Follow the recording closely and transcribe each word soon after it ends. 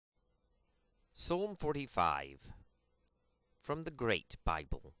Psalm 45 from the Great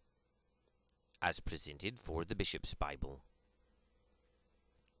Bible, as presented for the Bishop's Bible.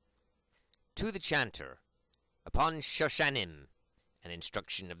 To the chanter, upon Shoshanim, an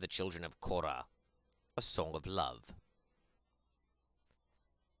instruction of the children of Korah, a song of love.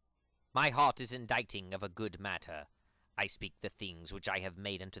 My heart is inditing of a good matter. I speak the things which I have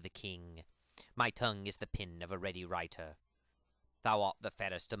made unto the king. My tongue is the pen of a ready writer. Thou art the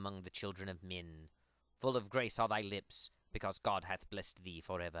fairest among the children of men. Full of grace are thy lips, because God hath blessed thee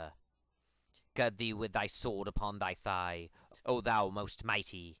for ever. Gird thee with thy sword upon thy thigh, O thou most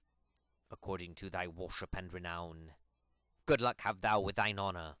mighty, according to thy worship and renown. Good luck have thou with thine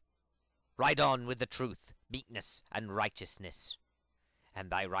honour. Ride on with the truth, meekness, and righteousness.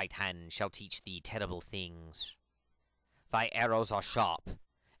 And thy right hand shall teach thee terrible things. Thy arrows are sharp,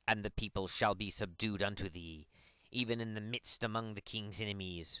 and the people shall be subdued unto thee, even in the midst among the king's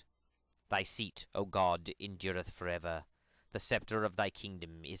enemies. Thy seat, O God, endureth forever. The sceptre of thy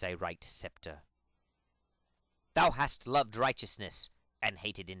kingdom is a right sceptre. Thou hast loved righteousness, and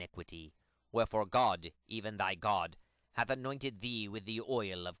hated iniquity. Wherefore God, even thy God, hath anointed thee with the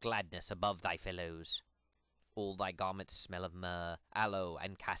oil of gladness above thy fellows. All thy garments smell of myrrh, aloe,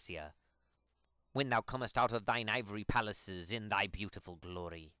 and cassia, when thou comest out of thine ivory palaces in thy beautiful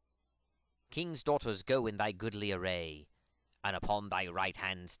glory. King's daughters go in thy goodly array, and upon thy right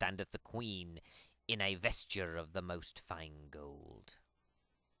hand standeth the queen in a vesture of the most fine gold.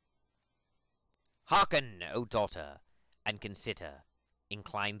 Hearken, O daughter, and consider,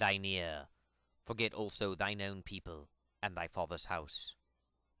 incline thine ear, forget also thine own people, and thy father's house.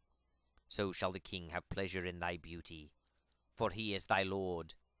 So shall the king have pleasure in thy beauty, for he is thy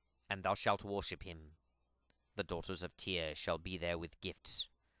lord, and thou shalt worship him. The daughters of Tyre shall be there with gifts.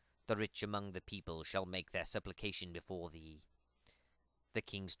 The rich among the people shall make their supplication before thee. The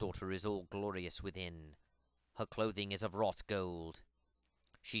king's daughter is all glorious within. Her clothing is of wrought gold.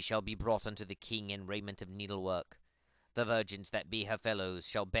 She shall be brought unto the king in raiment of needlework. The virgins that be her fellows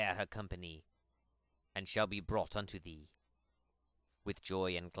shall bear her company, and shall be brought unto thee. With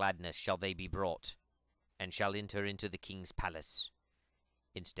joy and gladness shall they be brought, and shall enter into the king's palace.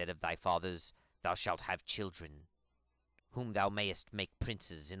 Instead of thy fathers thou shalt have children, whom thou mayest make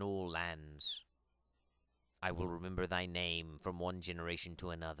princes in all lands. I will remember thy name from one generation to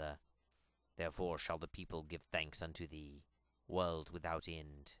another. Therefore shall the people give thanks unto thee, world without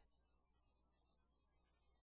end.